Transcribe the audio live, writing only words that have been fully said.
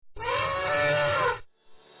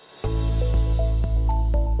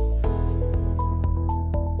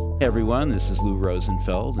Hey everyone, this is Lou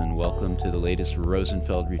Rosenfeld, and welcome to the latest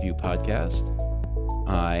Rosenfeld Review podcast.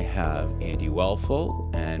 I have Andy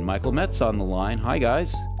Wellful and Michael Metz on the line. Hi,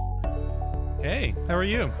 guys. Hey, how are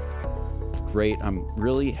you? Great. I'm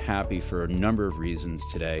really happy for a number of reasons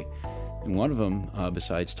today. And one of them,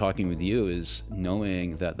 besides talking with you, is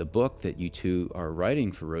knowing that the book that you two are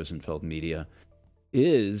writing for Rosenfeld Media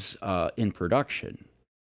is in production,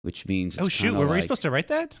 which means it's Oh, shoot. Were we supposed to write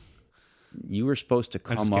that? You were supposed to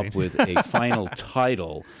come up with a final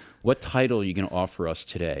title. What title are you going to offer us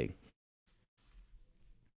today?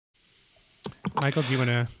 Michael, do you want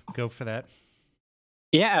to go for that?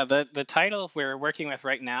 Yeah, the title we're working with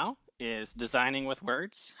right now is Designing with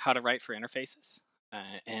Words, How to Write for Interfaces.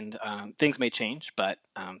 And things may change, but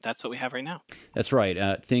that's what we have right now. That's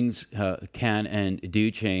right. Things can and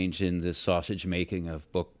do change in the sausage making of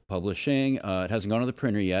book publishing. It hasn't gone to the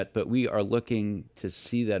printer yet, but we are looking to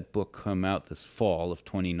see that book come out this fall of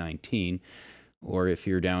 2019, or if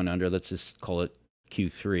you're down under, let's just call it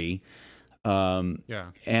Q3. Yeah.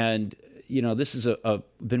 And this is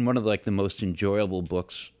been one of the most enjoyable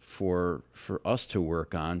books for us to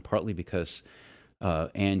work on, partly because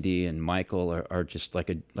Andy and Michael are just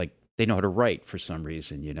like they know how to write for some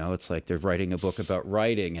reason. It's like they're writing a book about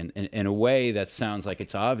writing, and in a way that sounds like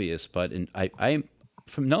it's obvious, but I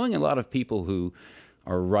from knowing a lot of people who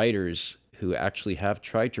are writers who actually have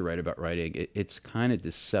tried to write about writing, it's kind of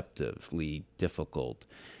deceptively difficult.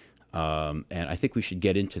 And I think we should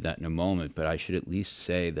get into that in a moment, but I should at least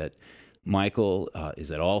say that Michael is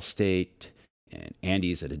at Allstate and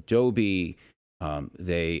Andy's at Adobe.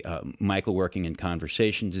 Michael working in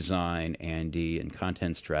conversation design, Andy in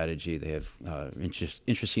content strategy. They have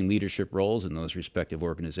interesting leadership roles in those respective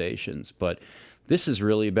organizations. But this is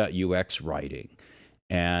really about UX writing.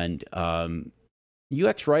 And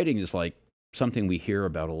UX writing is like something we hear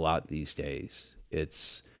about a lot these days.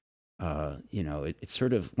 It's, it's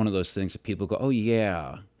sort of one of those things that people go, oh,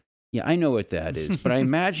 yeah, I know what that is. But I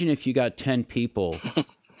imagine if you got 10 people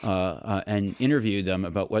and interviewed them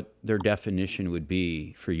about what their definition would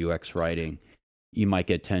be for UX writing, you might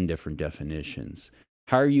get 10 different definitions.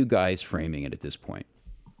 How are you guys framing it at this point?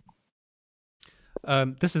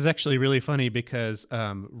 This is actually really funny because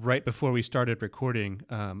right before we started recording,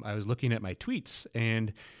 I was looking at my tweets,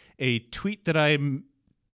 and a tweet that I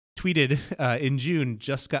tweeted in June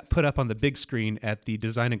just got put up on the big screen at the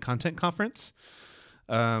Design and Content Conference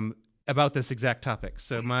about this exact topic.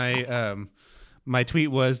 So my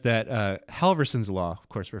tweet was that Halverson's law, of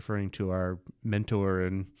course, referring to our mentor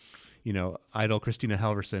and idol Christina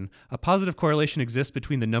Halverson, a positive correlation exists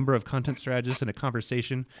between the number of content strategists in a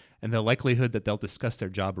conversation and the likelihood that they'll discuss their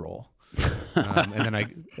job role.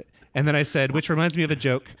 And then I said, which reminds me of a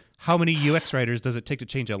joke: how many UX writers does it take to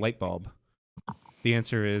change a light bulb? The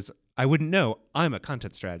answer is, I wouldn't know. I'm a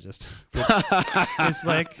content strategist. Which is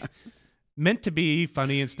meant to be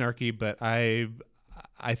funny and snarky, but I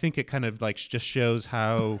think it kind of just shows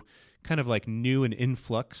how kind of new and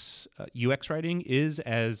influx UX writing is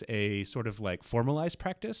as a sort of formalized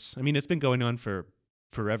practice. I mean, it's been going on for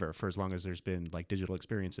forever, for as long as there's been digital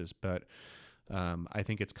experiences, but I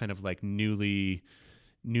think it's kind of newly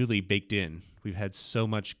baked in. We've had so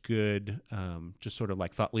much good just sort of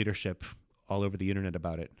thought leadership all over the internet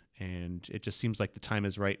about it, and it just seems like the time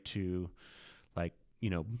is right to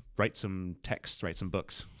write some texts, write some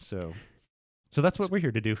books. So that's what we're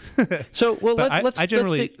here to do. So, well, let's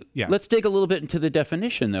dig a little bit into the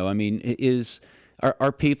definition, though. I mean,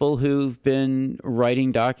 are people who've been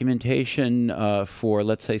writing documentation for,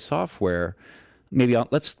 let's say, software, maybe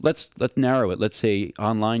let's narrow it. Let's say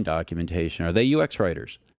online documentation. Are they UX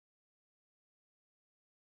writers?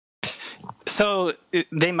 So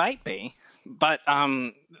they might be, but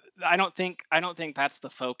I don't think that's the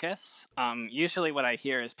focus. Usually, what I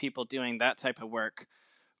hear is people doing that type of work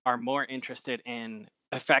are more interested in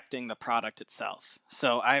affecting the product itself.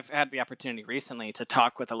 So I've had the opportunity recently to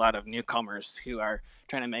talk with a lot of newcomers who are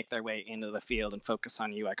trying to make their way into the field and focus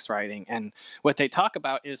on UX writing. And what they talk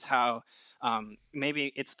about is how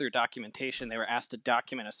maybe it's through documentation. They were asked to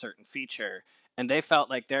document a certain feature, and they felt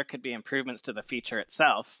like there could be improvements to the feature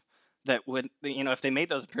itself that would, if they made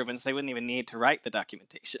those improvements, they wouldn't even need to write the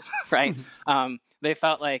documentation, right? They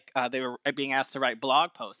felt like they were being asked to write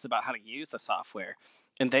blog posts about how to use the software.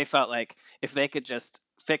 And they felt like if they could just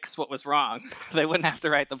fix what was wrong, they wouldn't have to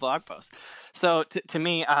write the blog post. So to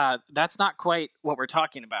me, that's not quite what we're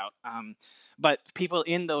talking about. But people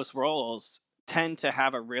in those roles tend to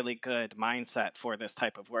have a really good mindset for this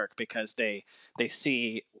type of work because they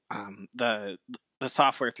see the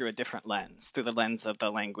software through a different lens, through the lens of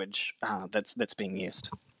the language that's being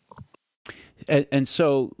used. And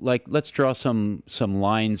so, like, let's draw some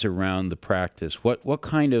lines around the practice. What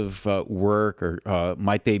kind of work or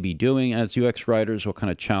might they be doing as UX writers? What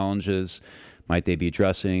kind of challenges might they be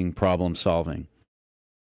addressing? Problem solving.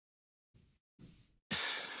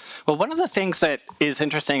 Well, one of the things that is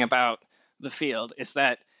interesting about the field is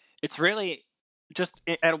that it's really just,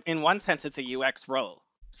 in one sense, it's a UX role.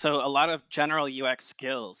 So a lot of general UX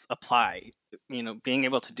skills apply. Being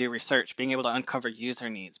able to do research, being able to uncover user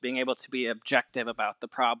needs, being able to be objective about the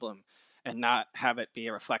problem and not have it be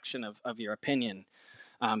a reflection of your opinion,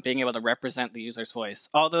 being able to represent the user's voice.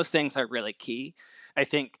 All those things are really key. I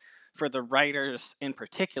think for the writers in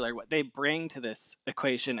particular, what they bring to this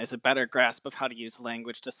equation is a better grasp of how to use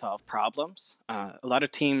language to solve problems. A lot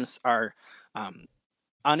of teams are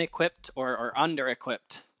unequipped or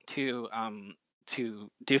under-equipped to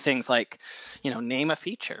do things like, name a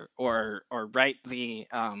feature or write the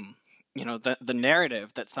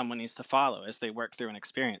narrative that someone needs to follow as they work through an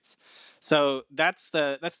experience. So that's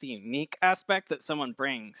the unique aspect that someone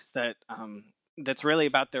brings that's really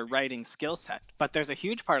about their writing skill set. But there's a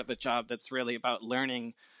huge part of the job that's really about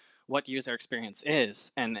learning what user experience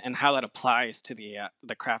is and how that applies to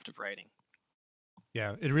the craft of writing.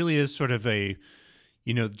 Yeah, it really is sort of a,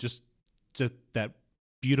 just that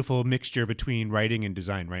beautiful mixture between writing and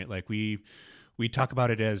design, right? Like we talk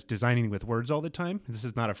about it as designing with words all the time. This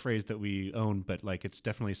is not a phrase that we own, but like it's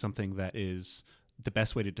definitely something that is the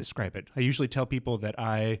best way to describe it. I usually tell people that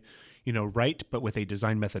I, write, but with a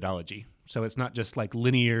design methodology. So it's not just like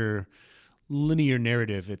linear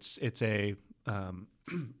narrative. It's a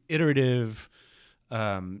iterative,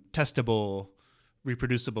 testable,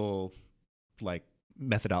 reproducible, like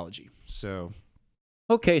methodology. So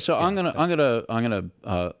Okay, so yeah, I'm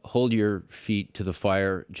gonna hold your feet to the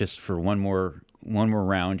fire just for one more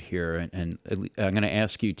round here, and I'm gonna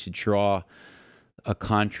ask you to draw a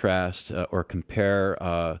contrast or compare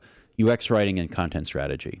UX writing and content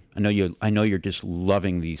strategy. I know you're just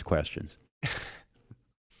loving these questions.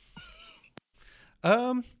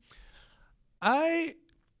 I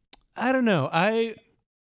don't know. I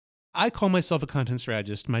call myself a content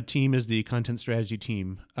strategist. My team is the content strategy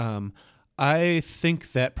team. I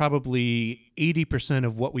think that probably 80%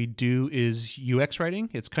 of what we do is UX writing.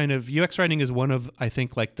 It's kind of UX writing is one of, I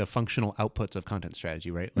think, like the functional outputs of content strategy,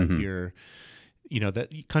 right? Like that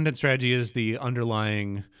content strategy is the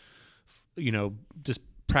underlying, just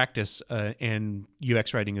practice, and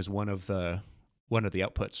UX writing is one of the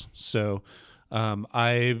outputs. So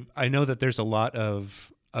I know that there's a lot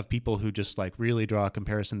of people who just like really draw a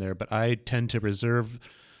comparison there, but I tend to reserve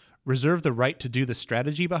the right to do the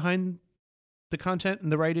strategy behind the content and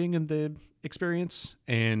the writing and the experience,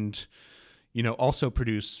 and also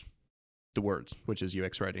produce the words, which is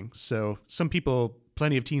UX writing. So some people,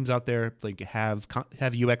 plenty of teams out there, like have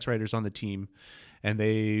UX writers on the team, and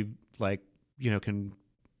they like can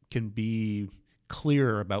be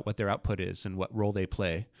clearer about what their output is and what role they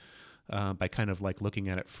play, by kind of like looking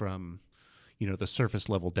at it from the surface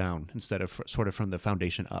level down instead of sort of from the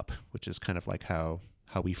foundation up, which is kind of like how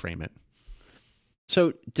we frame it.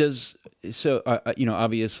 So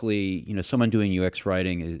obviously, someone doing UX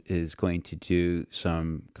writing is going to do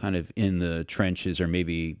some kind of in the trenches, or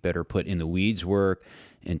maybe better put, in the weeds work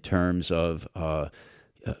in terms of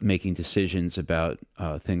making decisions about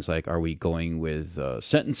things like, are we going with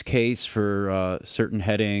sentence case for certain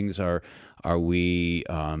headings? Are we,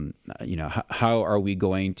 how are we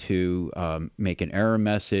going to make an error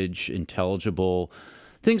message intelligible?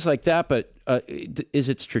 Things like that. But is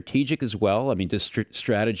it strategic as well? I mean, does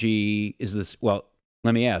strategy,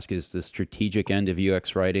 let me ask, is the strategic end of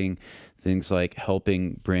UX writing things like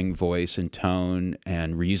helping bring voice and tone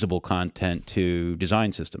and reusable content to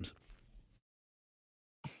design systems?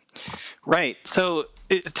 Right. So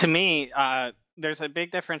to me, there's a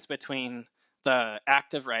big difference between the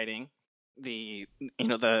act of writing, the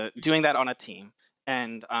doing that on a team,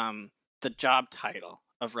 and the job title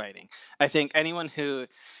of writing. I think anyone who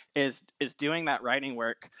is doing that writing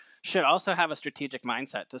work should also have a strategic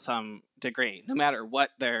mindset to some degree, no matter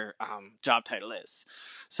what their job title is.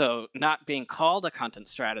 So not being called a content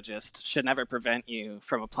strategist should never prevent you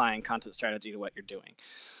from applying content strategy to what you're doing.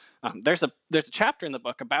 There's a chapter in the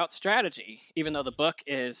book about strategy, even though the book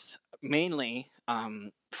is mainly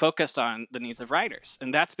focused on the needs of writers.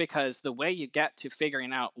 And that's because the way you get to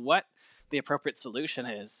figuring out what the appropriate solution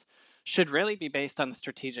is should really be based on the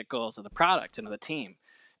strategic goals of the product and of the team.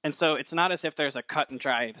 And so it's not as if there's a cut and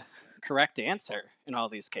dried correct answer in all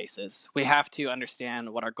these cases. We have to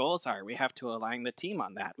understand what our goals are. We have to align the team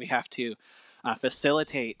on that. We have to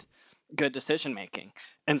facilitate good decision making.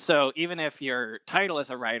 And so even if your title is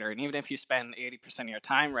a writer, and even if you spend 80% of your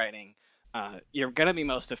time writing, you're going to be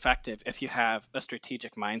most effective if you have a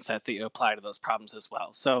strategic mindset that you apply to those problems as well.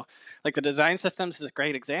 So, like the design systems is a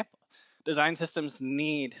great example. Design systems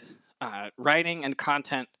need writing and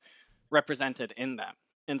content represented in them.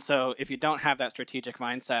 And so, if you don't have that strategic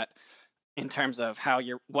mindset in terms of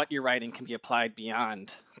what you're writing can be applied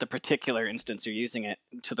beyond the particular instance you're using it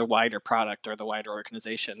to the wider product or the wider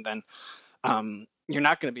organization, then you're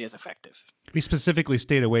not going to be as effective. We specifically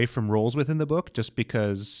stayed away from roles within the book just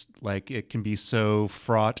because like it can be so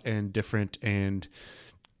fraught and different and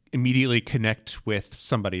immediately connect with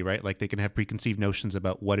somebody, right? Like they can have preconceived notions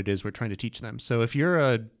about what it is we're trying to teach them. So if you're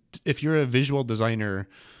a visual designer,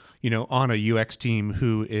 on a UX team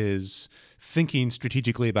who is thinking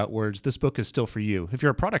strategically about words, this book is still for you. If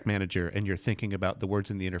you're a product manager and you're thinking about the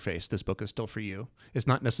words in the interface, this book is still for you. It's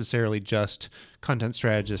not necessarily just content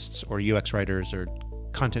strategists or UX writers or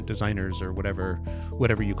content designers or whatever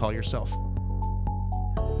you call yourself.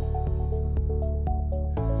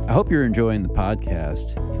 I hope you're enjoying the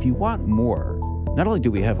podcast. If you want more, not only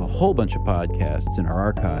do we have a whole bunch of podcasts in our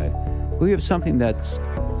archive, but we have something that's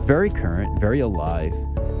very current, very alive,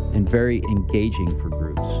 and very engaging for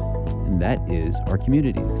groups, and that is our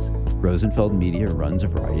communities. Rosenfeld Media runs a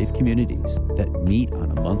variety of communities that meet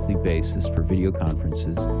on a monthly basis for video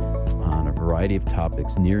conferences on a variety of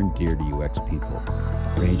topics near and dear to UX people,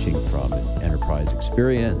 ranging from an enterprise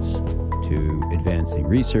experience to advancing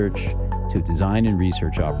research to design and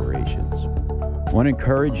research operations. I want to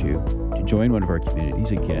encourage you to join one of our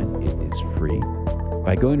communities. Again, it is free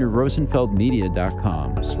by going to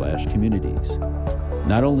rosenfeldmedia.com/communities.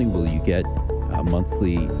 Not only will you get a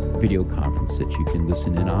monthly video conference that you can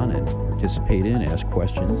listen in on and participate in, ask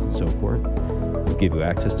questions and so forth. We'll give you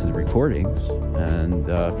access to the recordings. And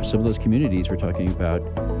for some of those communities, we're talking about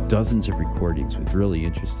dozens of recordings with really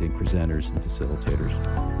interesting presenters and facilitators.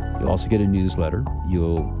 You'll also get a newsletter.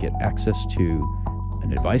 You'll get access to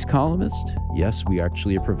an advice columnist. Yes, we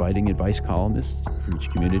actually are providing advice columnists for each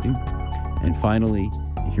community. And finally,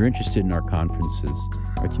 if you're interested in our conferences,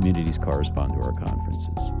 our communities correspond to our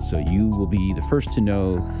conferences. So you will be the first to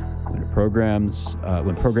know when programs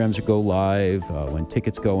go live, when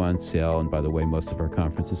tickets go on sale, and by the way, most of our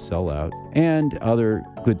conferences sell out, and other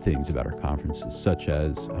good things about our conferences, such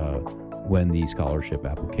as when the scholarship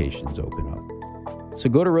applications open up. So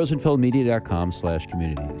go to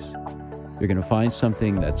rosenfeldmedia.com/communities. You're going to find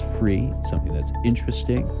something that's free, something that's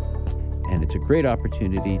interesting, and it's a great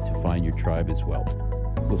opportunity to find your tribe as well.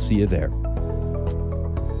 We'll see you there.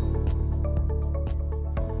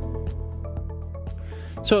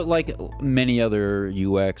 So like many other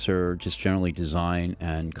UX or just generally design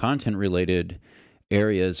and content related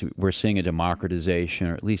areas, we're seeing a democratization,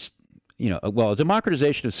 or at least, a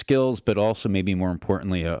democratization of skills, but also maybe more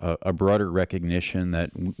importantly, a broader recognition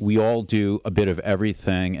that we all do a bit of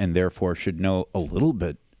everything and therefore should know a little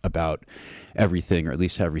bit about everything, or at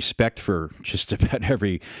least have respect for just about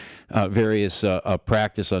every various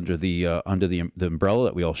practice under the umbrella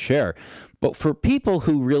that we all share. But for people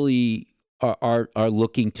who really are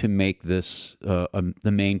looking to make this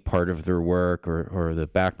the main part of their work or the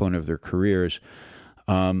backbone of their careers,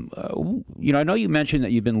 I know you mentioned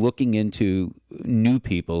that you've been looking into new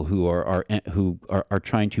people who are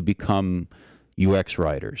trying to become UX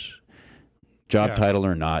writers, job title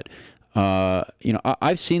or not.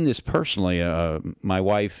 I've seen this personally. My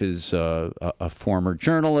wife is a former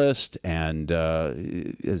journalist and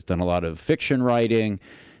has done a lot of fiction writing,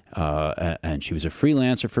 and she was a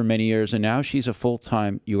freelancer for many years, and now she's a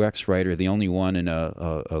full-time UX writer, the only one in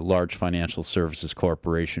a large financial services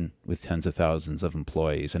corporation with tens of thousands of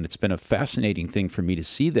employees. And it's been a fascinating thing for me to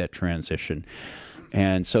see that transition.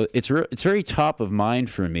 And so it's very top of mind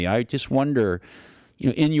for me. I just wonder,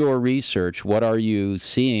 in your research, what are you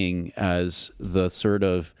seeing as the sort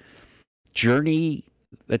of journey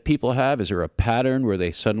that people have? Is there a pattern where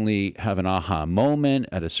they suddenly have an aha moment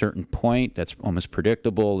at a certain point that's almost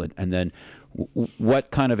predictable? And then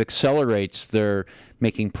what kind of accelerates their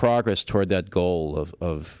making progress toward that goal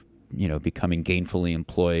of becoming gainfully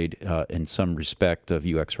employed in some respect of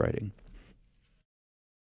UX writing?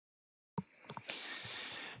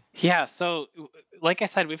 Yeah, so like I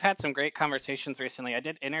said, we've had some great conversations recently. I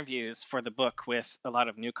did interviews for the book with a lot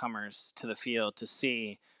of newcomers to the field to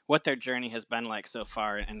see what their journey has been like so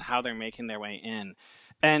far and how they're making their way in.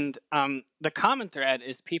 And the common thread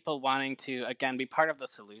is people wanting to, again, be part of the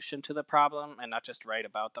solution to the problem and not just write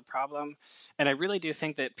about the problem. And I really do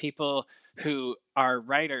think that people who are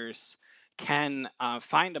writers can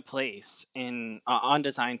find a place on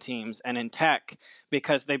design teams and in tech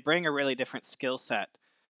because they bring a really different skill set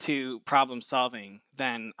to problem solving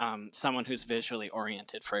than someone who's visually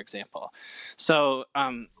oriented, for example. So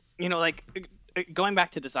like going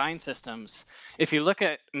back to design systems, if you look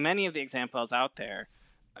at many of the examples out there,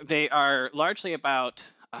 they are largely about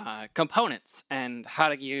components and how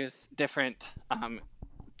to use different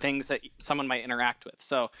things that someone might interact with.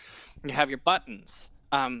 So you have your buttons,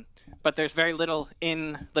 but there's very little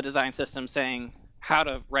in the design system saying how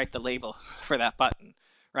to write the label for that button,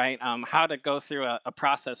 right? How to go through a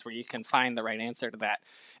process where you can find the right answer to that.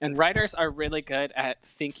 And writers are really good at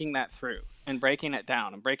thinking that through and breaking it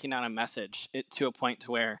down and breaking down a message to a point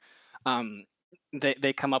to where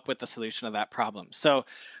they come up with the solution of that problem. So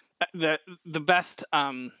the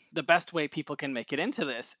best way people can make it into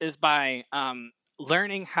this is by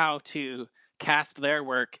learning how to cast their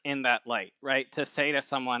work in that light, right? To say to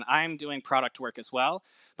someone, I'm doing product work as well,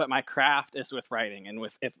 but my craft is with writing and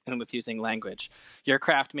with using language. Your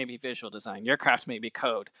craft may be visual design. Your craft may be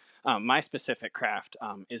code. My specific craft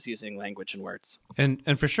is using language and words.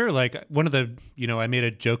 And for sure, like one of the, I made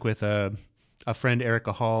a joke with a friend,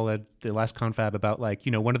 Erica Hall, at the last confab about like,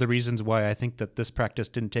 one of the reasons why I think that this practice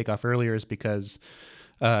didn't take off earlier is because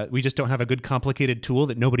we just don't have a good complicated tool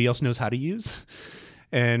that nobody else knows how to use.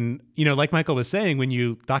 And, like Michael was saying, when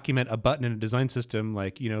you document a button in a design system,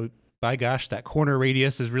 like, by gosh, that corner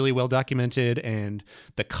radius is really well documented, and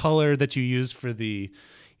the color that you use for the,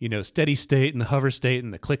 steady state and the hover state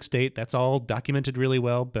and the click state, that's all documented really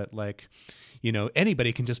well. But like,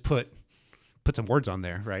 anybody can just put some words on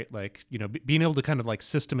there, right? Like, being able to kind of like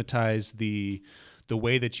systematize the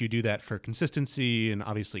way that you do that for consistency and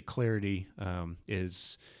obviously clarity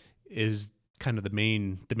is kind of the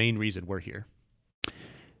main reason we're here.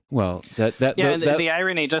 Well, the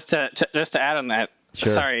irony, just to add on that.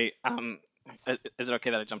 Sure. Sorry, is it okay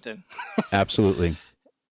that I jumped in? Absolutely.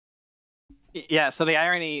 Yeah. So the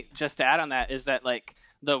irony, just to add on that, is that like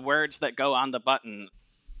the words that go on the button,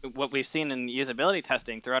 what we've seen in usability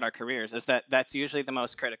testing throughout our careers is that that's usually the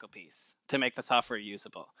most critical piece to make the software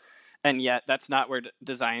usable, and yet that's not where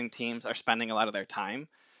design teams are spending a lot of their time.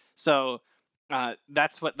 So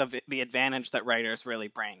that's what the advantage that writers really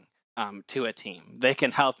bring to a team. They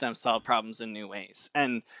can help them solve problems in new ways.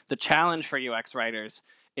 And the challenge for UX writers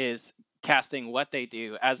is casting what they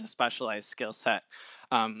do as a specialized skill set.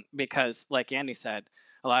 Because like Andy said,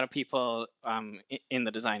 a lot of people in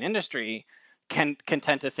the design industry can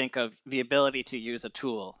tend to think of the ability to use a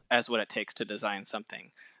tool as what it takes to design something.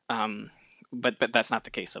 But that's not the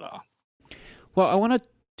case at all. Well, I want to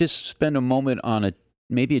just spend a moment on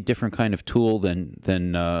maybe a different kind of tool than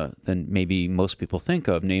maybe most people think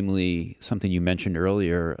of, namely something you mentioned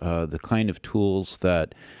earlier, the kind of tools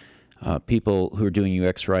that people who are doing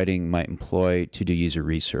UX writing might employ to do user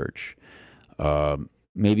research.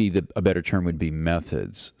 Maybe a better term would be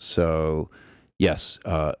methods. So yes,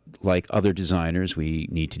 like other designers, we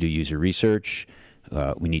need to do user research.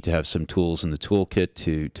 We need to have some tools in the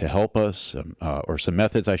toolkit to help us, or some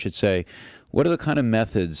methods, I should say. What are the kind of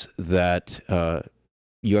methods that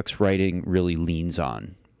UX writing really leans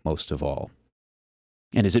on most of all?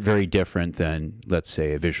 And is it very different than, let's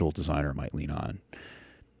say, a visual designer might lean on?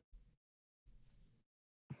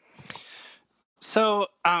 So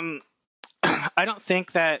I don't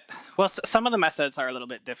think that, well, some of the methods are a little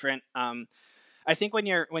bit different. I think when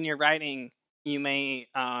you're writing, you may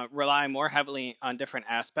rely more heavily on different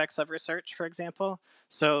aspects of research, for example.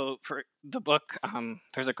 So for the book,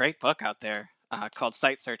 there's a great book out there called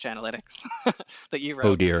Site Search Analytics that you wrote.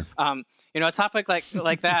 Oh dear. A topic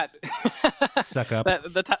like that. Suck up.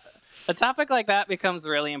 A topic like that becomes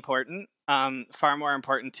really important, far more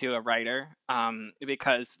important to a writer,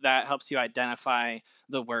 because that helps you identify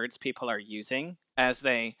the words people are using as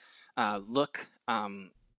they look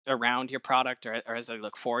around your product or as they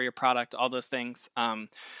look for your product. All those things,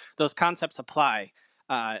 those concepts apply,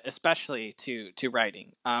 especially to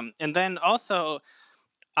writing. And then also,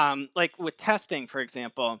 like with testing, for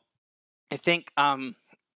example, I think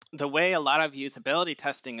the way a lot of usability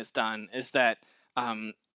testing is done is that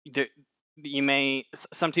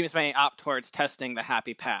some teams may opt towards testing the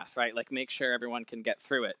happy path, right? Like make sure everyone can get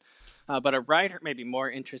through it. But a writer may be more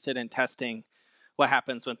interested in testing what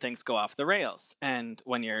happens when things go off the rails and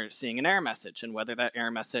when you're seeing an error message, and whether that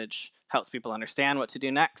error message helps people understand what to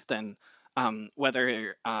do next, and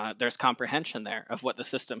whether there's comprehension there of what the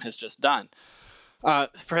system has just done.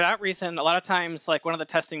 For that reason, a lot of times, like one of the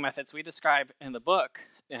testing methods we describe in the book,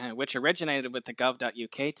 which originated with the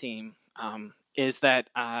gov.uk team, is that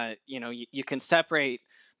you can separate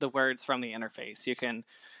the words from the interface. You can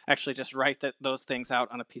actually just write those things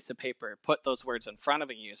out on a piece of paper, put those words in front of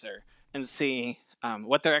a user, and see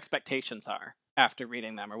what their expectations are after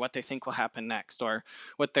reading them, or what they think will happen next, or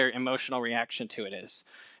what their emotional reaction to it is.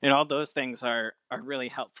 And all those things are really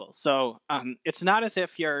helpful. So it's not as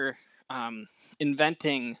if you're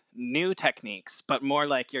inventing new techniques, but more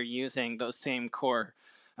like you're using those same core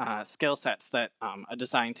skill sets that a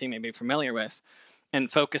design team may be familiar with,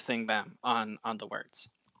 and focusing them on the words.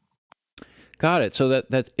 Got it. So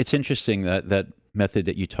that it's interesting that method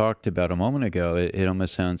that you talked about a moment ago. It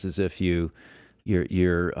almost sounds as if you're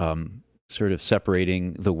sort of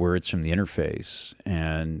separating the words from the interface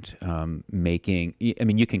and making. I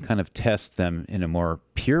mean, you can kind of test them in a more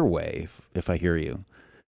pure way, if I hear you.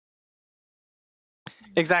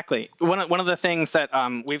 Exactly. One of the things that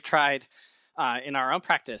we've tried in our own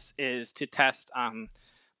practice is to test.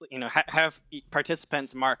 Have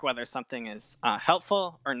participants mark whether something is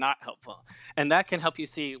helpful or not helpful, and that can help you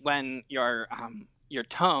see when your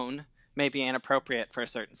tone may be inappropriate for a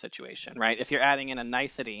certain situation, right? If you're adding in a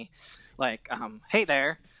nicety like "Hey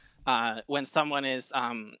there," when someone is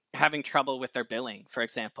having trouble with their billing, for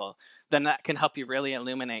example, then that can help you really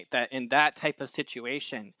illuminate that in that type of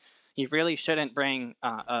situation, you really shouldn't bring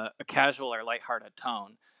a casual or lighthearted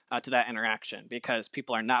tone to that interaction, because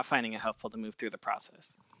people are not finding it helpful to move through the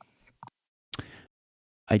process.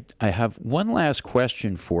 I have one last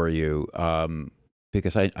question for you,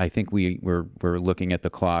 because I think we're looking at the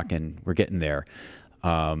clock and we're getting there.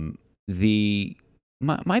 My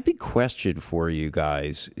big question for you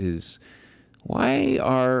guys is, why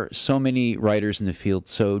are so many writers in the field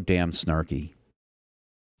so damn snarky?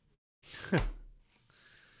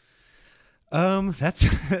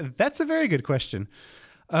 That's a very good question.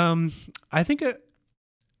 I think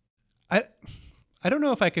I don't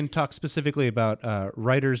know if I can talk specifically about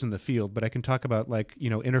writers in the field, but I can talk about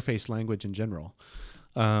interface language in general.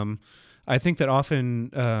 I think that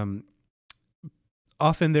often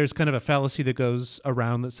there's kind of a fallacy that goes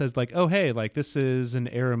around that says like, oh hey, like this is an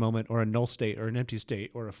error moment or a null state or an empty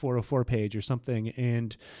state or a 404 page or something,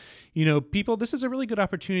 and people, this is a really good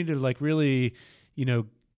opportunity to like really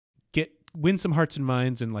win some hearts and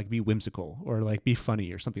minds and like be whimsical or like be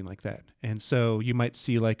funny or something like that. And so you might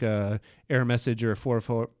see like a error message or a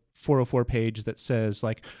 404 page that says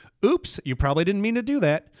like, oops, you probably didn't mean to do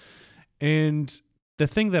that. And the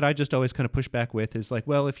thing that I just always kind of push back with is like,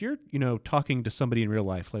 well, if you're, talking to somebody in real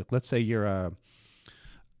life, like let's say you're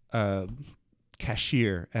a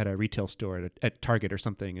cashier at a retail store at Target or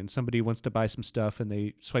something, and somebody wants to buy some stuff and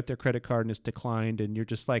they swipe their credit card and it's declined, and you're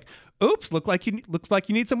just like, oops, looks like you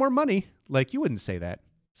need some more money. Like, you wouldn't say that.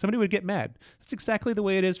 Somebody would get mad. That's exactly the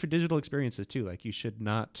way it is for digital experiences too. Like, you should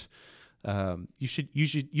not you should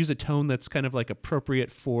use a tone that's kind of like appropriate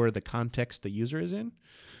for the context the user is in.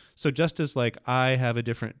 So just as like I have a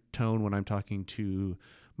different tone when I'm talking to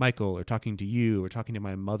Michael or talking to you or talking to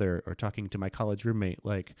my mother or talking to my college roommate,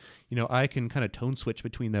 like, I can kind of tone switch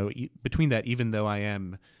between that, even though I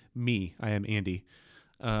am Andy.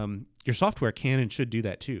 Your software can and should do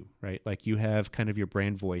that too, right? Like, you have kind of your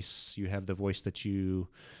brand voice, you have the voice that you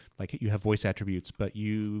have voice attributes, but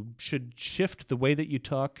you should shift the way that you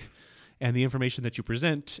talk and the information that you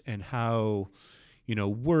present and how,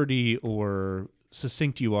 wordy or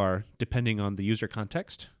succinct you are depending on the user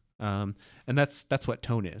context. And that's what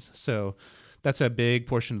tone is. So that's a big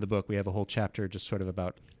portion of the book. We have a whole chapter just sort of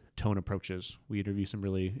about tone approaches. We interview some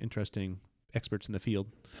really interesting experts in the field.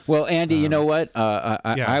 Well, Andy, you know what?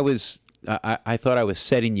 Yeah. I thought I was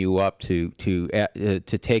setting you up to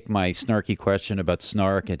take my snarky question about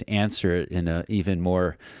snark and answer it in an even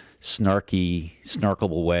more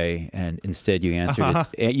snarkable way, and instead you answered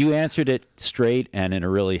it. You answered it straight and in a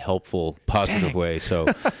really helpful, positive way. So.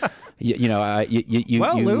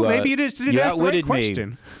 Lou, maybe you just didn't ask the right question.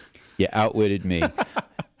 Me. You outwitted me.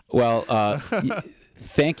 Well,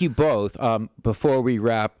 thank you both. Before we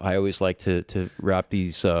wrap, I always like to wrap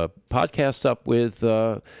these podcasts up with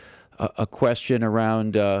a question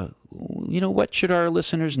around, what should our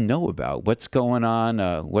listeners know about? What's going on?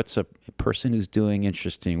 What's a person who's doing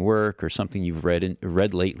interesting work or something you've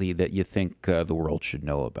read lately that you think the world should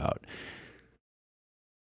know about?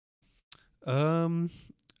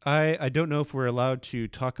 I don't know if we're allowed to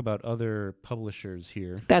talk about other publishers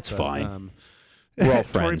here. That's fine. We're all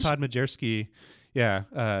friends. Tori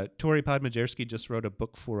Podmajersky just wrote a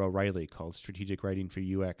book for O'Reilly called Strategic Writing for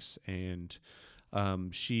UX, and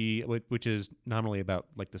which is not only about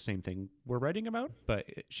like the same thing we're writing about, but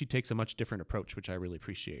she takes a much different approach, which I really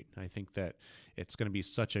appreciate. I think that it's going to be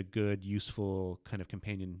such a good, useful kind of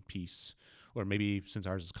companion piece or maybe since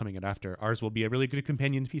ours is coming in after, ours will be a really good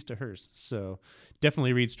companion piece to hers. So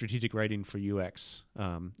definitely read Strategic Writing for UX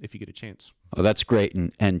if you get a chance. Oh, that's great.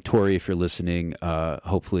 And Tori, if you're listening,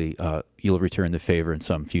 hopefully you'll return the favor in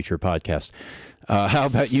some future podcast. How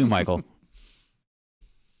about you, Michael?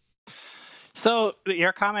 So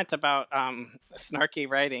your comment about snarky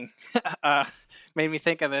writing made me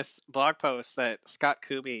think of this blog post that Scott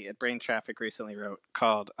Kuby at Brain Traffic recently wrote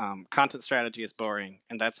called "Content Strategy is Boring,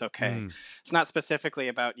 and That's Okay." It's not specifically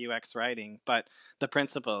about UX writing, but the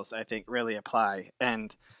principles I think really apply,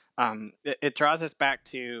 and it draws us back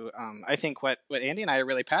to I think what Andy and I are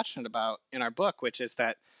really passionate about in our book, which is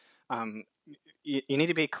that you need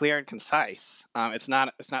to be clear and concise. It's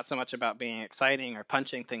not so much about being exciting or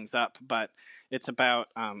punching things up, but it's about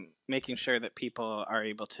making sure that people are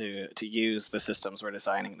able to use the systems we're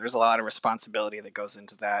designing. There's a lot of responsibility that goes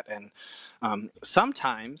into that, and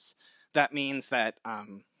sometimes that means that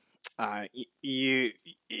you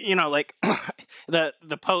know, like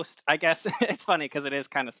the post. I guess it's funny because it is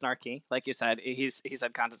kind of snarky, like you said. He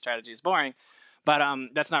said content strategy is boring. But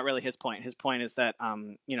that's not really his point. His point is that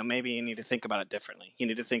maybe you need to think about it differently. You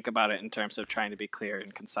need to think about it in terms of trying to be clear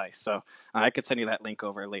and concise. So I could send you that link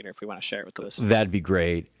over later if we want to share it with the listeners. That'd be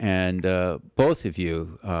great. And both of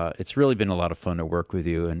you, it's really been a lot of fun to work with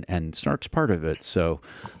you, and Snark's part of it. So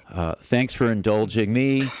thanks for indulging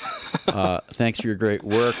me. Thanks for your great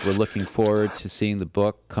work. We're looking forward to seeing the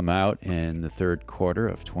book come out in the third quarter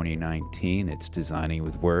of 2019. It's Designing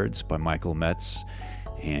with Words by Michael Metz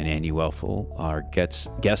and Andy Welfel, our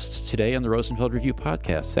guests today on the Rosenfeld Review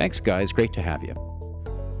podcast. Thanks, guys. Great to have you.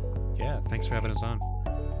 Yeah, thanks for having us on.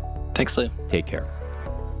 Thanks, Lou. Take care.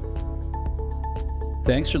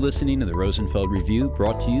 Thanks for listening to the Rosenfeld Review,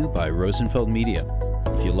 brought to you by Rosenfeld Media.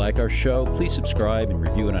 If you like our show, please subscribe and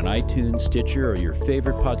review it on iTunes, Stitcher, or your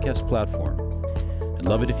favorite podcast platform. I'd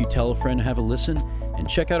love it if you tell a friend to have a listen, and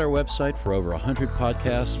check out our website for over 100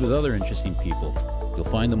 podcasts with other interesting people. You'll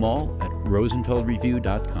find them all at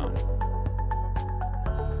rosenfeldreview.com.